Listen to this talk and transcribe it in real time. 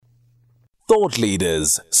Thought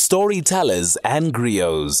leaders, storytellers, and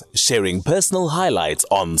griots sharing personal highlights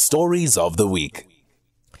on Stories of the Week.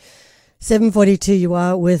 7:42, you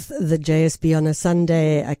are with the JSB on a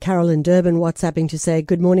Sunday. Carol in Durban WhatsApping to say,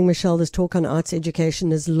 good morning, Michelle. This talk on arts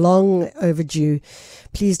education is long overdue.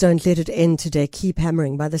 Please don't let it end today. Keep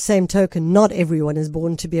hammering. By the same token, not everyone is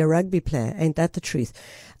born to be a rugby player. Ain't that the truth?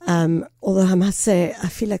 Although I must say, I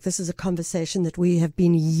feel like this is a conversation that we have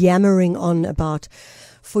been yammering on about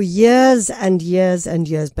for years and years and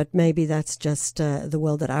years, but maybe that's just the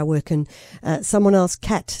world that I work in. Someone else,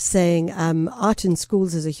 Kat, saying art in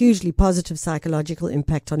schools has a hugely positive psychological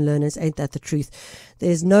impact on learners. Ain't that the truth?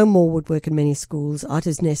 There's no more woodwork in many schools. Art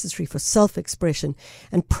is necessary for self-expression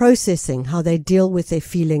and processing how they deal with their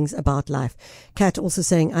feelings about life. Kat also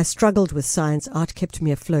saying, I struggled with science. Art kept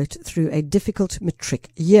me afloat through a difficult matric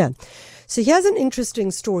year. So here's an interesting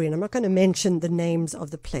story, and I'm not going to mention the names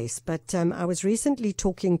of the place, but I was recently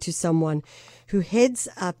talking to someone who heads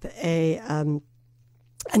up an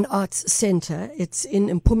arts center. It's in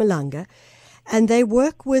Mpumalanga, and they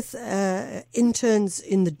work with interns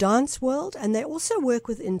in the dance world, and they also work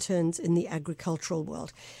with interns in the agricultural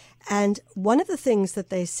world. And one of the things that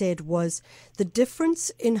they said was the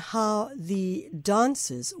difference in how the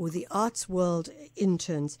dancers or the arts world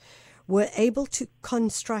interns were able to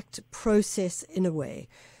construct process in a way.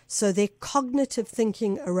 So their cognitive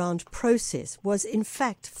thinking around process was in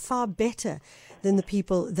fact far better than the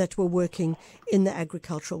people that were working in the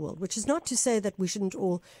agricultural world, which is not to say that we shouldn't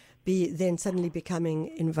all be then suddenly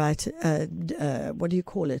becoming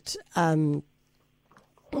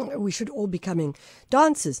we should all becoming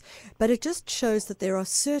dancers. But it just shows that there are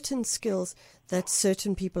certain skills that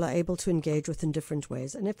certain people are able to engage with in different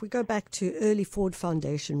ways. And if we go back to early Ford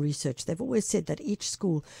Foundation research, they've always said that each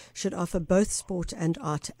school should offer both sport and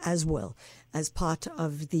art as well as part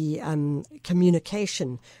of the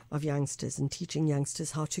communication of youngsters and teaching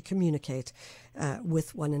youngsters how to communicate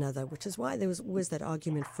with one another, which is why there was always that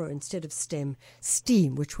argument for, instead of STEM,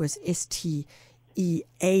 STEAM, which was STEAM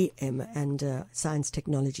and science,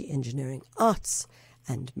 technology, engineering, arts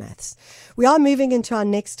and maths. We are moving into our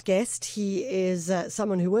next guest. He is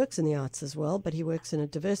someone who works in the arts as well, but he works in a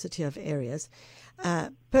diversity of areas.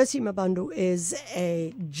 Percy Mabandu is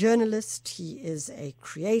a journalist. He is a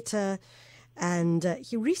creator, and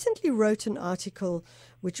he recently wrote an article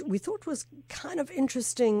which we thought was kind of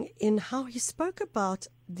interesting in how he spoke about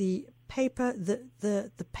the paper,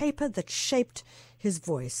 the paper that shaped his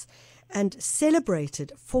voice, and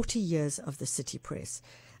celebrated 40 years of the City Press.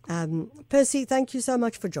 Percy, thank you so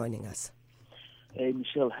much for joining us. Hey,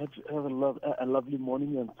 Michelle, have a lovely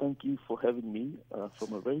morning, and thank you for having me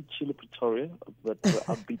from a very chilly Pretoria, but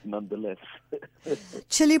upbeat nonetheless.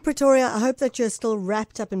 Chilly Pretoria, I hope that you're still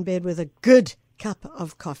wrapped up in bed with a good cup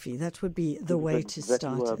of coffee. That would be the way to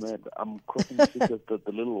start where it. I'm at. I'm crossing fingers that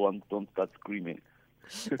the little ones don't start screaming.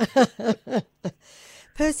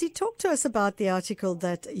 Percy, talk to us about the article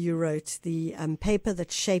that you wrote, the paper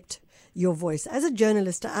that shaped your voice. As a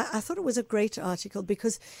journalist, I thought it was a great article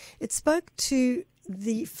because it spoke to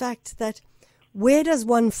the fact that where does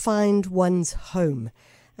one find one's home?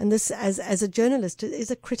 And this, as a journalist,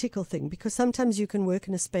 is a critical thing, because sometimes you can work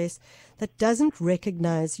in a space that doesn't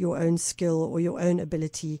recognize your own skill or your own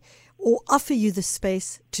ability or offer you the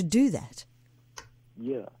space to do that.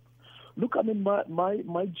 Yeah. Look, I mean,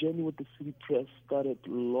 my journey with the City Press started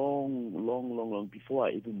long before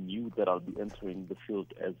I even knew that I'll be entering the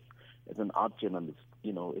field as an art journalist.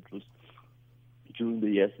 You know, it was during the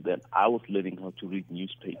years that I was learning how to read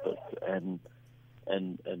newspapers, and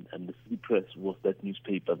the City Press was that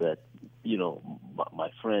newspaper that, you know,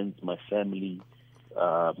 my friends, my family,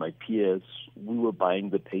 my peers, we were buying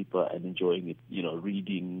the paper and enjoying it, you know,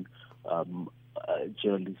 reading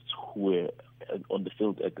journalists who were on the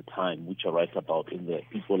field at the time, which I write about in there.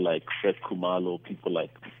 People like Fred Kumalo, people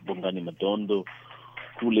like Bongani Madondo,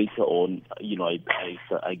 who later on, you know,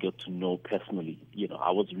 I got to know personally. You know,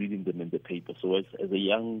 I was reading them in the paper. So as a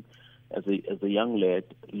young lad,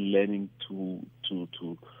 learning to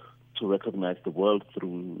recognize the world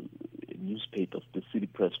through newspapers, the City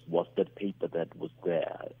Press was that paper that was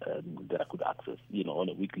there that I could access, you know, on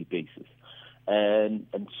a weekly basis. And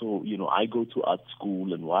so, you know, I go to art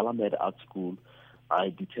school, and while I'm at art school, I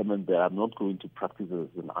determined that I'm not going to practice as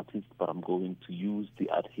an artist, but I'm going to use the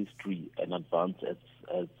art history and advance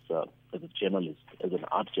as a journalist, as an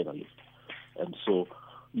art journalist. And so,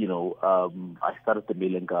 you know, I started the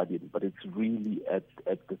Mail and Guardian, but it's really at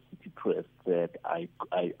the City Press that I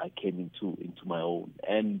came into my own.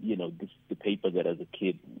 And, you know, this is the paper that as a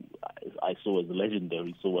kid I saw as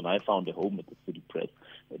legendary. So when I found a home at the City Press,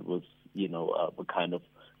 it was, you know, a kind of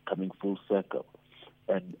coming full circle.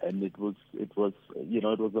 and it was it was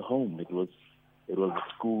a home. It was a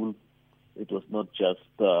school. It was not just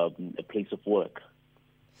a place of work.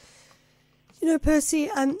 Percy,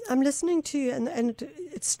 I'm listening to you, and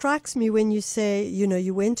it strikes me when you say,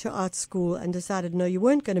 you went to art school and decided, no, you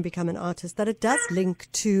weren't going to become an artist, that it does link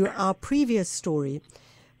to our previous story,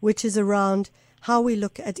 which is around how we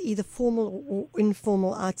look at either formal or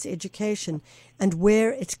informal arts education and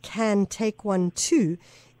where it can take one to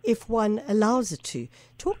if one allows it to.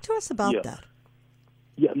 Talk to us about that.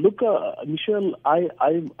 Yeah, look, Michelle,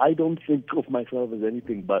 I don't think of myself as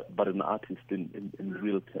anything but an artist in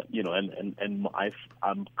real terms, and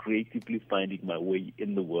I'm creatively finding my way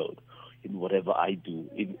in the world, in whatever I do,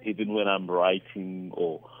 even when I'm writing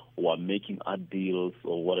or I'm making art deals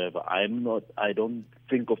or whatever. I don't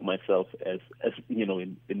think of myself as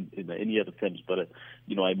in any other terms, but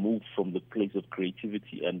I move from the place of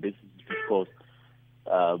creativity, and this is because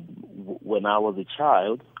when I was a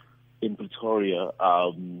child in Pretoria,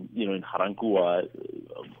 in Harankua,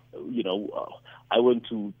 I went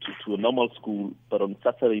to a normal school, but on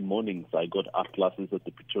Saturday mornings I got art classes at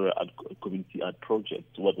the Pretoria Community Art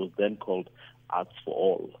Project, what was then called Arts for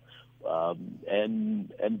All.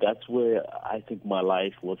 And that's where I think my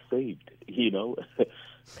life was saved,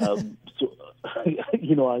 so,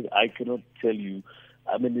 I cannot tell you,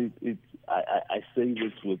 I mean, I say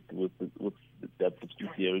this with the depth of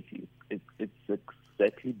sincerity. It's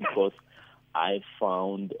exactly because I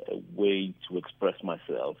found a way to express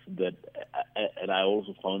myself and I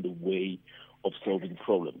also found a way of solving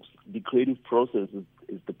problems. The creative process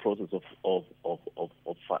is the process of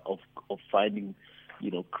finding,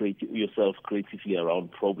 yourself creatively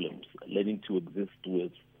around problems, learning to exist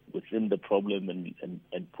within the problem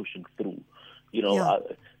and pushing through.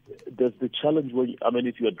 There's the challenge where,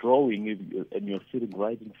 if you're drawing and you're sitting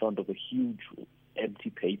right in front of a huge empty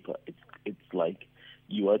paper, it's like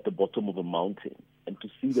you are at the bottom of a mountain. And to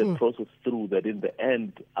see that process through, that in the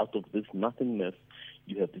end, out of this nothingness,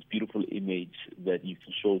 you have this beautiful image that you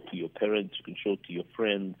can show to your parents, you can show to your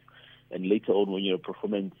friends, and later on when you're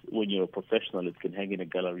a professional, it can hang in a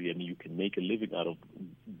gallery and you can make a living out of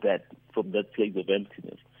that, from that place of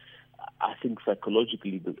emptiness. I think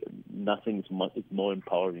psychologically, nothing is more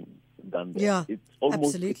empowering than that. Yeah,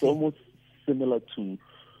 absolutely. It's almost similar to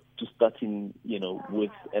starting,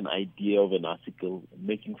 with an idea of an article,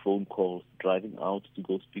 making phone calls, driving out to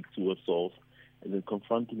go speak to a source, and then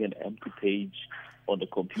confronting an empty page on the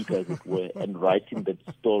computer, as it were, and writing that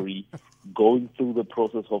story, going through the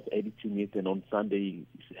process of editing it, and on Sunday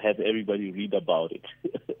have everybody read about it.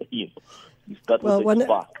 You start with a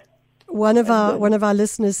spark. One of our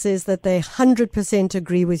listeners says that they 100%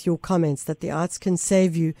 agree with your comments, that the arts can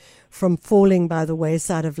save you from falling by the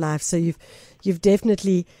wayside of life. So you've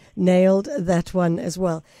definitely nailed that one as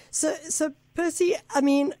well. So Percy,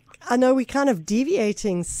 I know we're kind of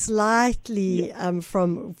deviating slightly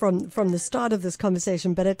from the start of this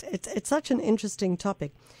conversation, but it's such an interesting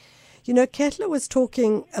topic. Kettler was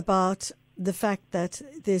talking about the fact that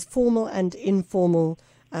there's formal and informal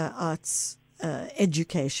arts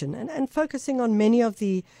education, and focusing on many of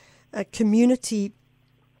the community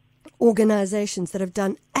organizations that have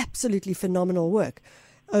done absolutely phenomenal work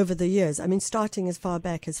over the years. Starting as far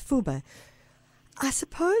back as Fuba. I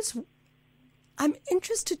suppose I'm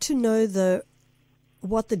interested to know, though,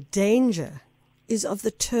 what the danger is of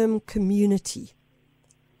the term community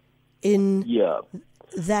in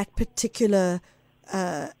that particular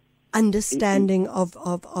understanding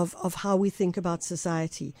of how we think about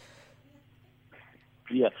society.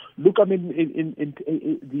 Yeah, look, in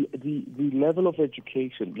the level of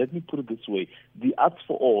education, let me put it this way: the Arts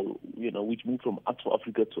for All, which moved from Arts for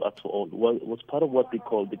Africa to Arts for All, was part of what they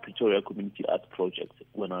called the Pretoria Community Art Project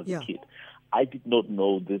when I was a kid. I did not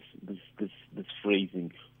know this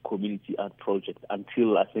phrasing, community art project,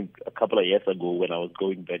 until I think a couple of years ago when I was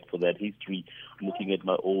going back for that history, looking at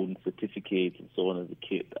my own certificates and so on as a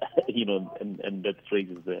kid, and that phrase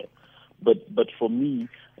is there. But for me,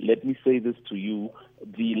 let me say this to you,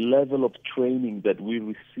 the level of training that we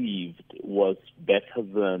received was better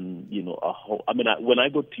than, when I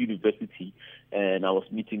got to university and I was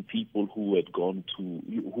meeting people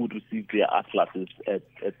who'd received their art classes at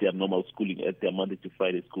their normal schooling, at their Monday to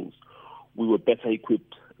Friday schools, we were better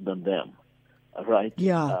equipped than them. Right?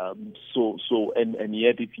 Yeah. And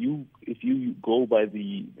yet if you go by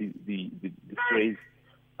the phrase,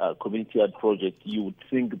 community art project, you would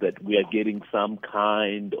think that we are getting some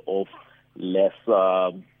kind of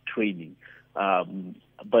lesser training.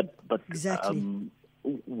 But exactly.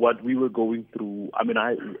 What we were going through,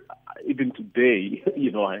 I even today,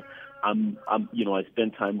 I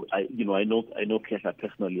spend time, I know Kesha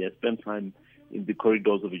personally, I spend time in the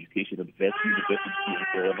corridors of education at various universities and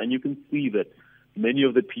so on. And you can see that many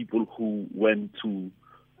of the people who went to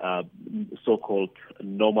so-called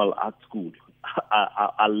normal art school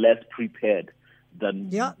are less prepared than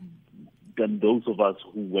those of us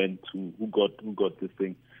who got this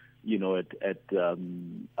thing, at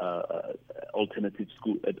alternative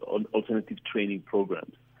school, at alternative training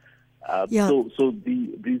programs. So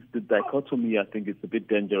the dichotomy, I think, is a bit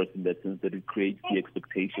dangerous in that sense, that it creates the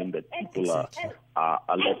expectation that people are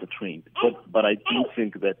lesser trained. But I do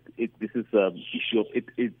think that this is an issue of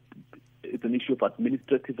it's an issue of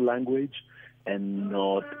administrative language and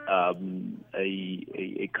not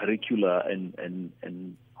a curricular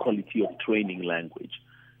and quality of training language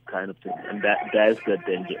kind of thing. And that's the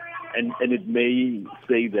danger. And it may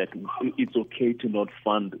say that it's okay to not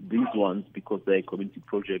fund these ones because they're a community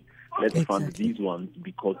project. Let's fund these ones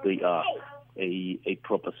because they are a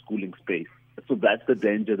proper schooling space. So that's the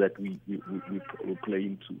danger that we play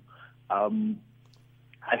into.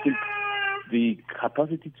 I think the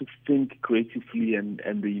capacity to think creatively and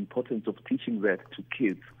the importance of teaching that to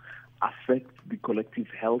kids affects the collective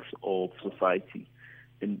health of society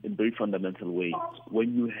in very fundamental ways.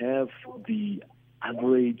 When you have the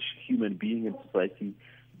average human being in society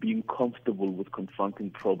being comfortable with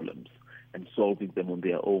confronting problems and solving them on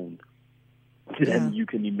their own, then you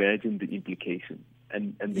can imagine the implications.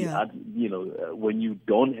 And when you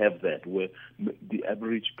don't have that, where the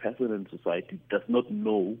average person in society does not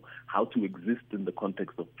know how to exist in the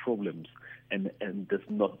context of problems and does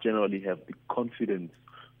not generally have the confidence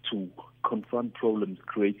to confront problems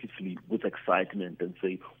creatively with excitement and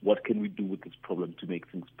say, what can we do with this problem to make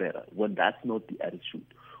things better? When that's not the attitude,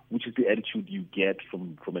 which is the attitude you get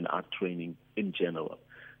from an art training in general,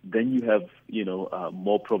 then you have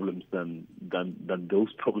more problems than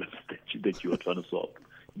those problems that you are trying to solve.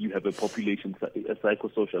 You have a population, a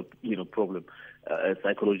psychosocial problem, a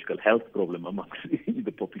psychological health problem amongst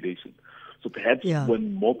the population. So perhaps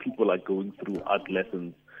when more people are going through art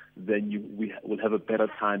lessons, then we will have a better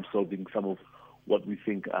time solving some of what we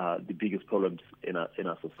think are the biggest problems in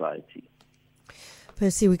our society.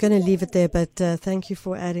 Percy, we're going to leave it there, but thank you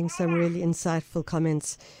for adding some really insightful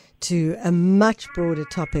comments to a much broader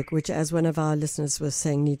topic, which, as one of our listeners was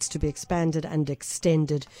saying, needs to be expanded and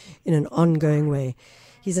extended in an ongoing way.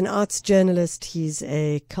 He's an arts journalist, he's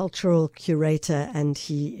a cultural curator, and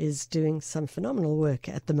he is doing some phenomenal work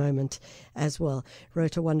at the moment as well.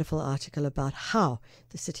 Wrote a wonderful article about how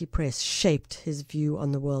the City Press shaped his view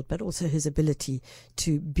on the world, but also his ability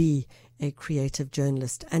to be a creative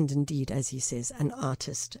journalist and indeed, as he says, an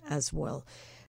artist as well.